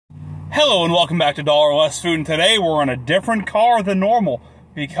Hello and welcome back to Dollar Less Food, and today we're in a different car than normal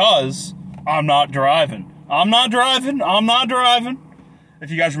because I'm not driving. If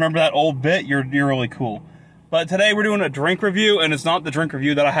you guys remember that old bit, you're really cool. But today we're doing a drink review, and it's not the drink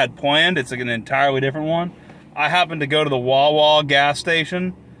review that I had planned. It's like an entirely different one. I happened to go to the Wawa gas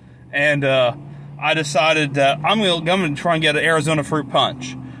station, and I decided that I'm going to try and get an Arizona fruit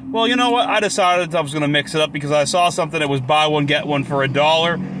punch. Well, you know what? I decided I was going to mix it up because I saw something that was buy one, get one for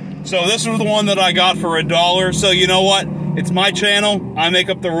 $1. So this was the one that I got for $1. So you know what? It's my channel. I make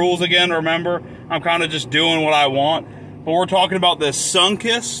up the rules again, remember? I'm kind of just doing what I want. But we're talking about this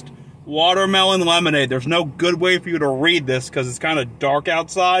Sunkist watermelon lemonade. There's no good way for you to read this because it's kind of dark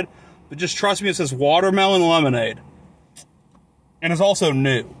outside. But just trust me, it says watermelon lemonade. And it's also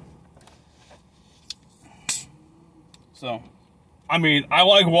new. So, I mean, I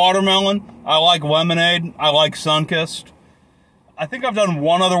like watermelon. I like lemonade. I like Sunkist. I think I've done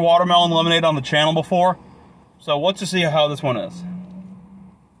one other watermelon lemonade on the channel before. So let's just see how this one is.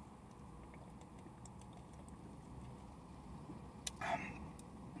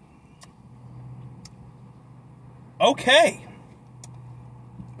 Okay.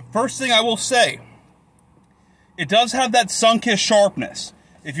 First thing I will say, it does have that Sunkist sharpness.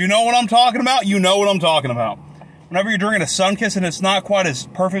 If you know what I'm talking about, you know what I'm talking about. Whenever you're drinking a Sunkist and it's not quite as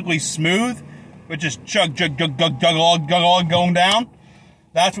perfectly smooth, but just chug, going down,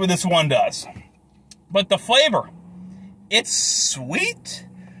 that's what this one does. But the flavor, it's sweet,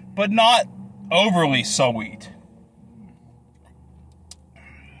 but not overly sweet.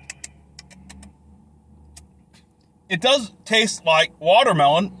 It does taste like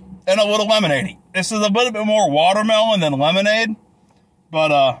watermelon and a little lemonade-y. This is a little bit more watermelon than lemonade,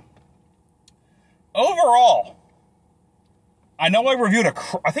 but overall, I know I reviewed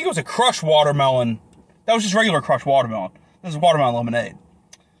I think it was a crushed watermelon. That was just regular crushed watermelon. This is watermelon lemonade.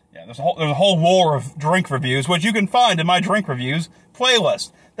 Yeah, there's a whole lore of drink reviews, which you can find in my drink reviews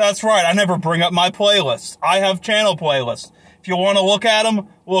playlist. That's right, I never bring up my playlists. I have channel playlists. If you want to look at them,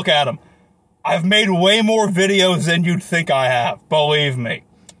 look at them. I've made way more videos than you'd think I have, believe me.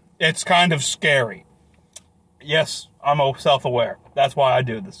 It's kind of scary. Yes, I'm self-aware. That's why I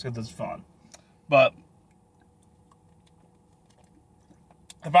do this, because it's fun. But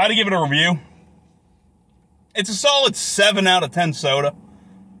if I had to give it a review, it's a solid 7 out of 10 soda.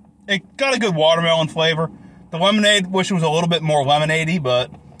 It got a good watermelon flavor. The lemonade, wish it was a little bit more lemonade-y,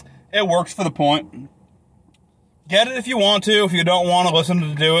 but it works for the point. Get it if you want to. If you don't want to listen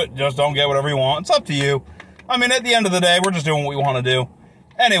to do it, just don't get whatever you want. It's up to you. I mean, at the end of the day, we're just doing what we want to do.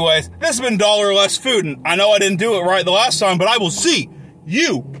 Anyways, this has been Dollar Less Food, and I know I didn't do it right the last time, but I will see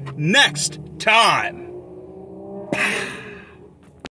you next time.